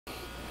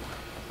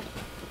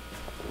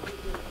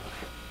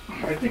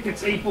I think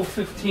it's April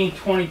 15,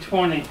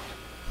 2020.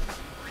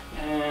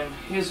 And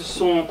here's a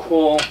song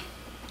called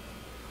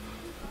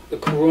The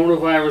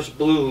Coronavirus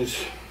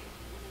Blues.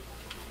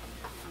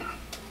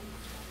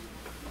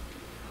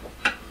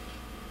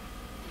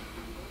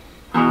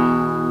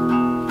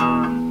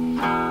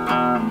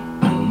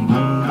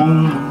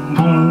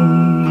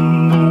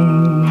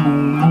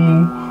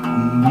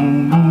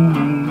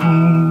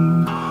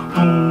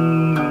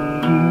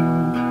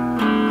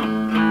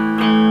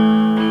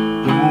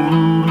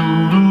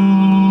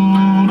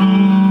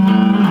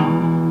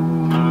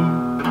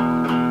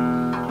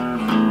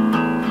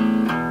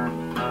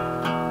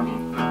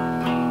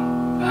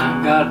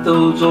 Got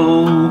those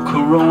old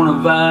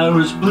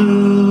coronavirus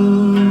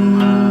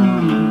blues.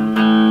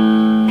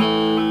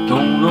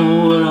 Don't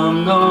know what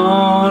I'm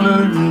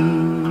gonna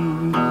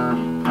do.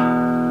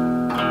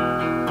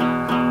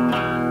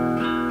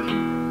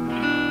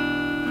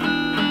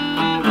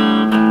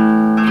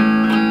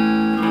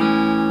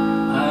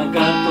 I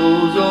got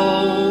those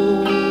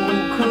old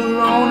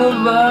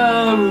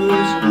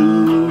coronavirus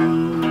blues.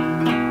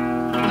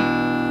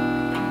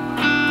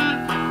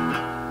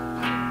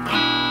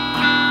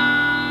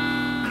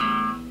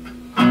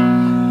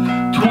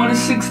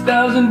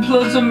 26,000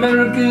 plus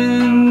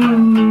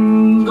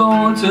Americans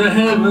gone to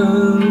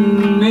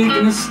heaven,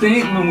 making a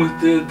statement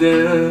with their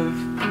death.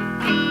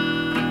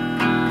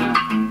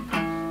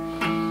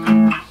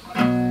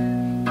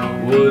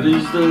 What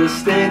is the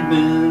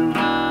statement?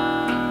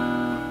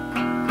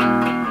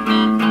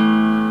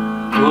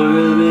 What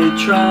are they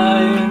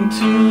trying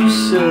to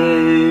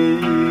say?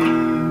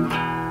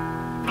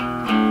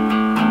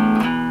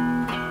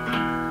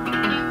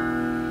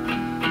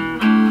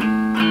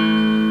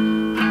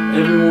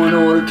 Everyone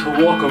ordered to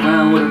walk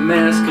around with a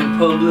mask in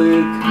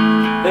public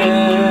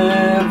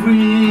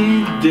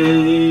every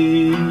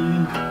day.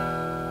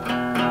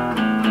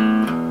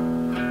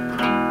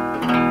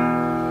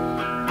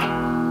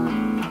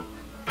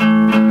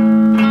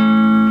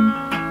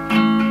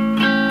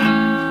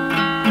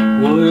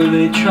 What are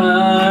they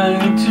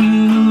trying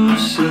to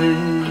say?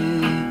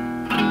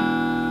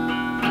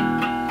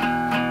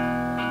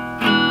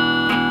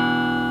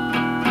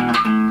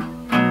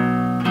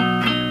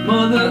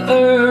 Mother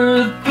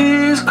Earth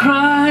is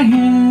crying,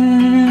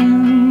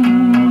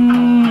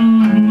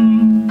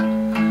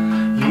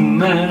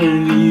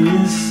 humanity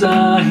is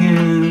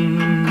sighing.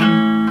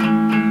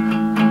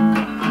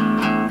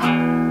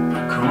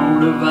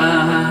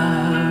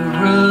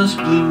 Coronavirus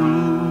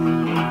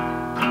blue,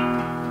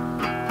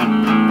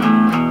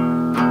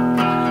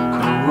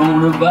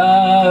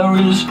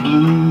 coronavirus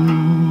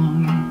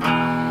blue.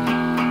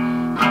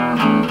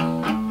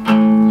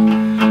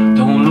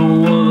 Don't know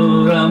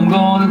what I'm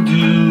gonna do.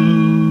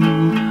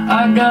 I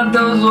got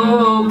those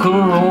old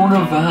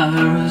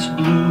coronavirus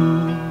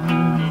blues.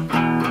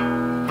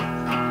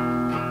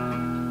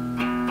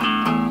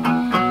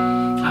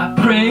 I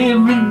pray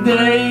every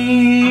day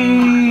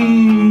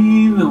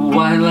the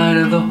white light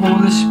of the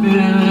Holy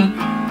Spirit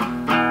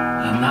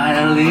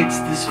annihilates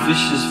this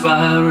vicious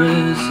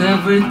virus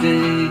every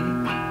day.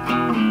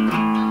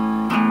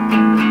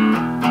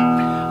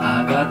 I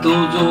got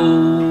those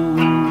old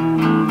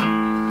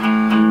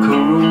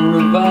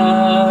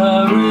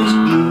coronavirus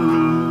blues.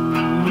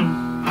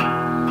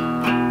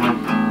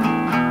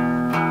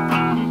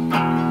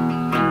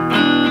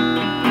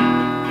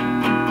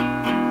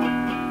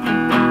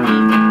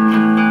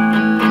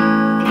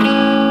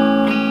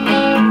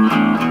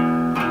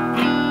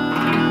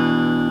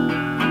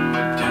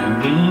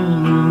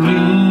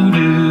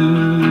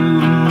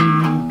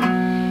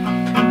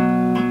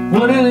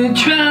 What are they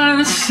trying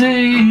to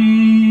say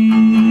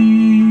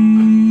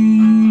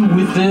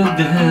with their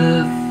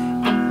death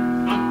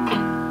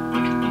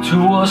to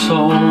us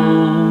all?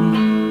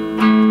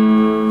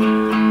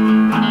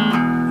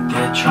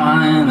 They're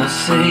trying to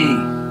say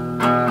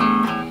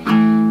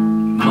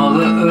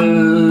Mother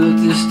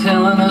Earth is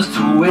telling us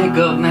to wake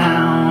up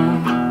now.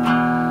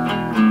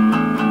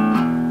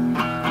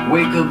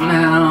 Wake up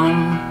now.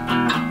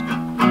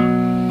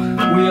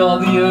 We are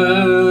the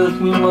earth,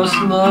 we must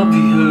love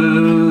the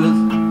earth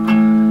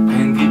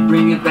and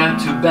bring it back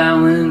to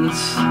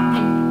balance.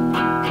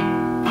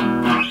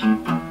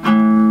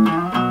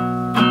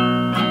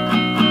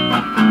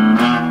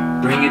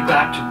 Bring it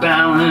back to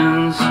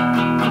balance.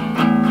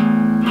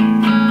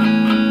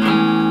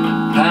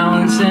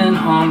 Balance and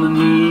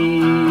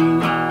harmony.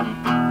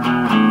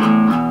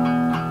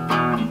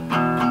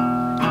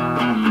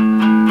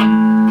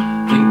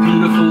 Think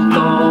beautiful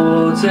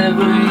thoughts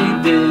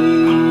every day.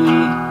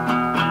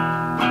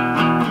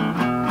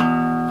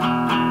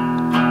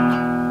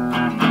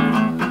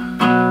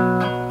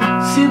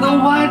 See the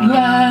white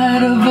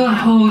light of the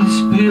Holy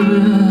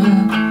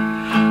Spirit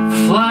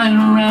flying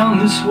around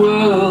this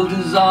world,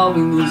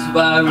 dissolving this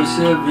virus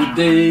every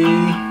day.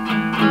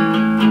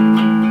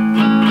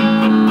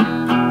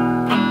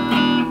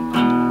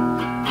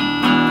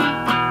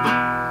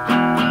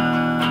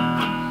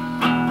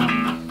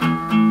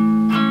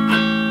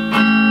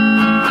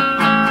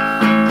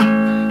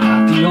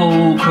 Got the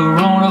old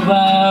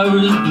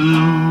coronavirus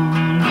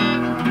blues.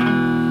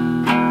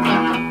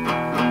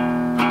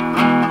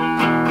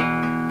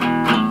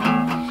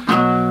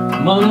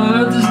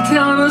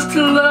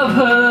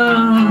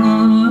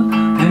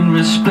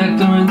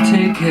 respect her and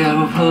take care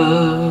of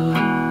her.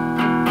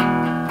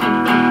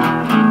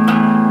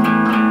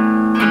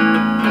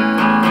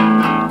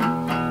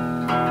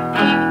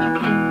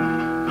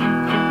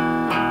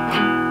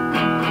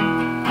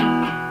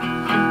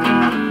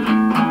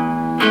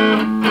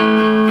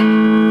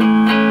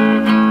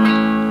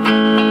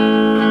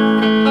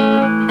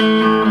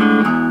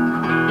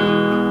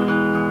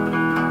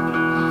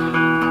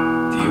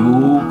 The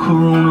old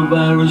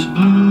coronavirus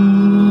blues.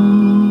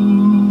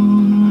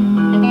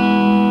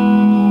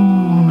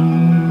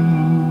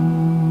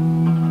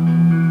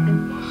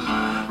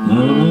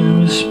 Love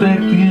and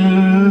respect the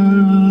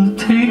earth,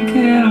 take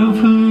care of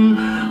her,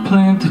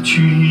 plant the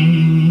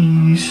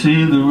trees,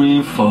 save the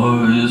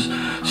rainforest,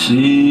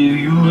 save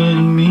you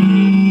and me.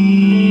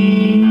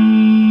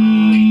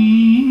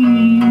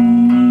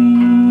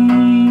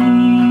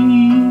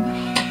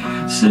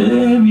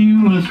 Save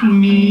you and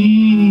me.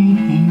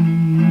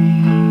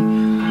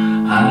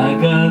 I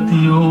got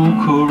the old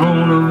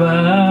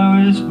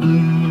coronavirus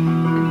blues.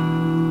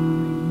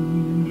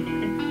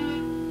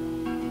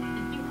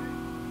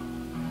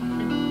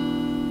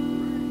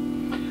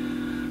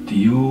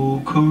 The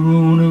old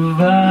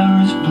coronavirus